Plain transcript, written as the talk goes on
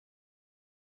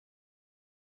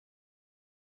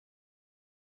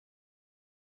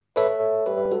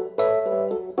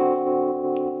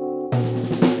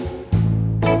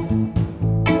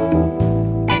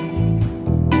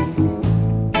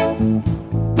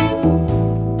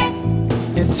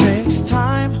It takes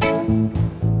time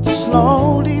to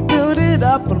slowly build it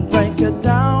up and break it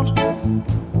down.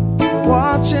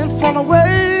 Watch it fall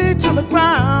away to the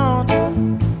ground.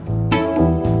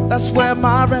 That's where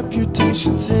my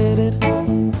reputation's headed.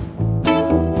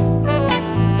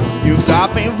 You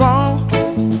got me wrong.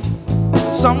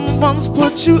 Someone's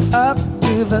put you up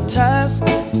to the task.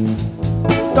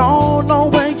 Don't know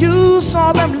where you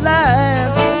saw them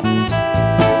last.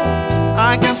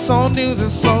 I guess all news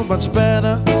is so much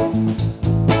better.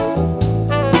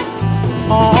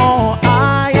 Oh,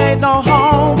 I ain't no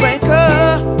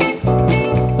homebreaker.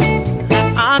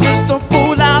 I'm just a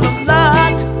fool out of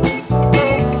luck.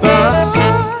 But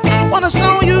I wanna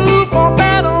show you for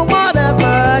better,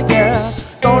 whatever, yeah.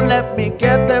 Don't let me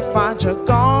get there, find you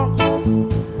gone.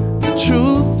 The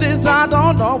truth is I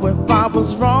don't know if I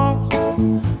was wrong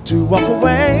to walk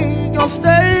away or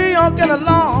stay or get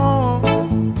along.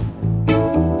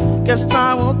 Guess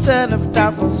time will tell if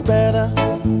that was better.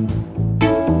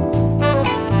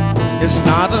 It's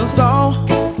not as though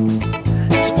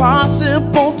it's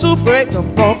possible to break a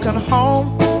broken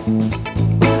home.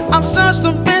 I've searched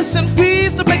the missing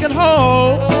piece to make it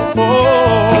whole.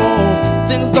 Oh,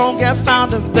 things don't get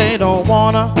found if they don't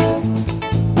wanna.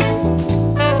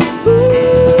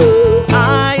 Ooh,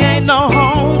 I ain't no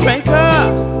homebreaker.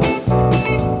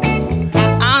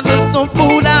 I'm just a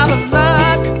fool out of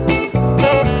luck.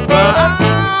 But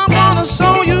I'm gonna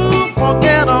show you,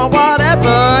 forget or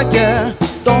whatever, yeah.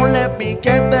 Don't let me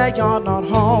get there, you're not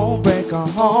homebreaker,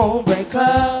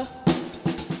 homebreaker.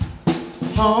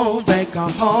 Homebreaker,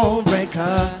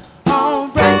 homebreaker,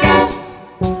 homebreaker.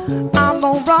 I'm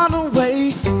no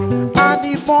runaway. I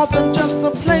need more than just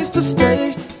a place to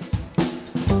stay.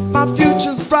 My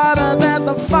future's brighter than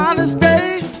the finest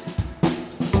day.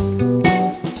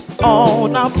 Oh,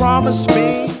 now promise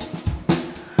me,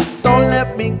 don't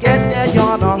let me get there,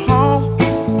 you're not home.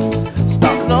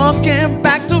 Stop looking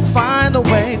back to find a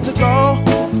way to go.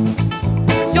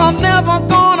 You're never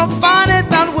gonna find it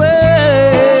that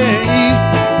way,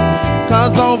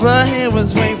 'cause over here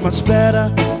is way much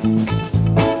better.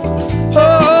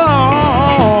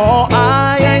 Oh,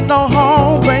 I ain't no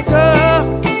homebreaker.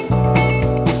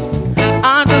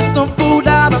 I'm just a fool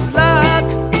out of luck.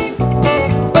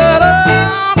 But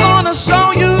I'm gonna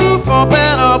show you for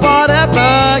better,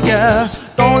 whatever, yeah.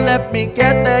 Don't let me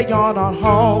get there, you're not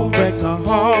homebreaker,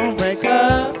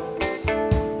 homebreaker.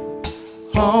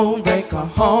 Homebreaker,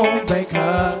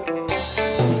 homebreaker.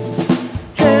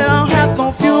 Hell hath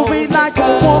no fury like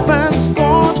a woman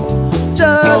scorned.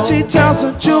 Judge, he tells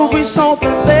the jury so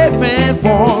that they've been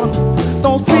warned.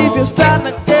 Those previous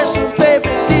allegations, baby,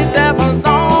 leave them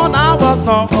alone. I was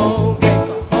no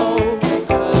homebreaker,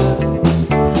 homebreaker.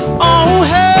 Oh,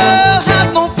 hell hath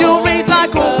no fury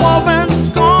like a woman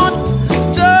scorned.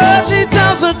 Judge, he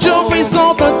tells the jury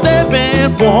so that they've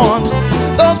been warned.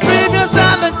 Those previous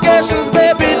allegations,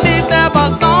 baby, leave them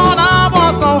alone. I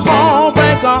was no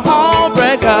homebreaker,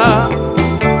 homebreaker.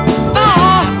 No,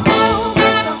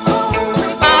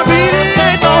 I really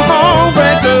ain't no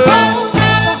homebreaker.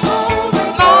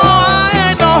 No, I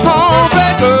ain't no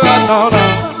homebreaker. No, no,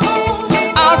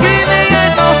 I really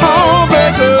ain't no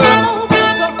homebreaker.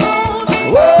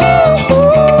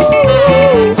 Woo-hoo.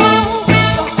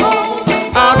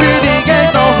 I really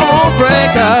ain't no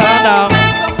homebreaker. No.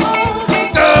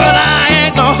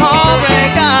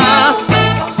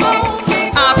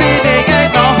 I really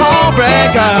ain't no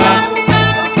homebreaker.